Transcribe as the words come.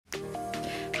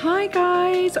Hi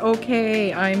guys,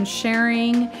 okay, I'm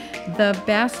sharing the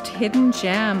best hidden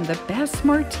gem, the best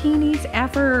martinis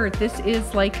ever. This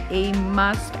is like a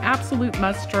absolute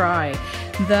must try.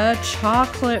 The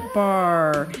chocolate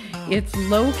bar. It's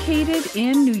located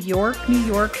in New York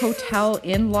Hotel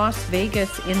in Las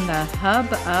Vegas in the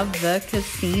hub of the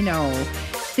casino.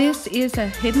 This is a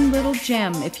hidden little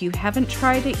gem. If you haven't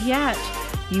tried it yet,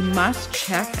 you must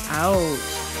check out.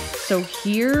 So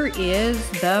here is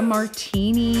the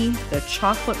martini, the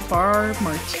chocolate bar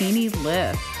martini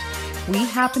list. We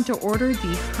happen to order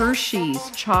the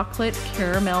Hershey's chocolate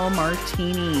caramel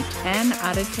martini, 10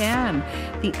 out of 10.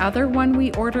 The other one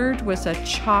we ordered was a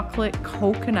chocolate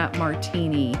coconut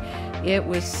martini. It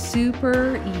was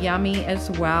super yummy as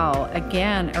well.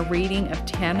 Again, a rating of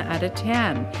 10 out of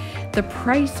 10. The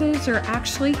prices are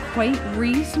actually quite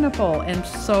reasonable and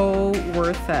so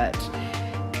worth it.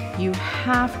 You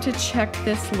have to check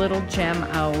this little gem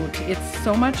out. It's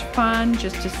so much fun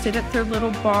just to sit at their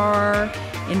little bar,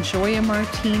 enjoy a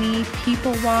martini,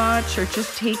 people watch, or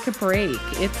just take a break.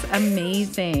 It's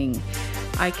amazing.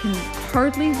 I can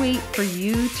hardly wait for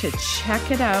you to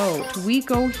check it out. We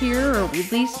go here, or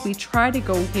at least we try to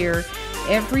go here,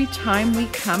 every time we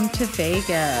come to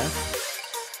Vegas.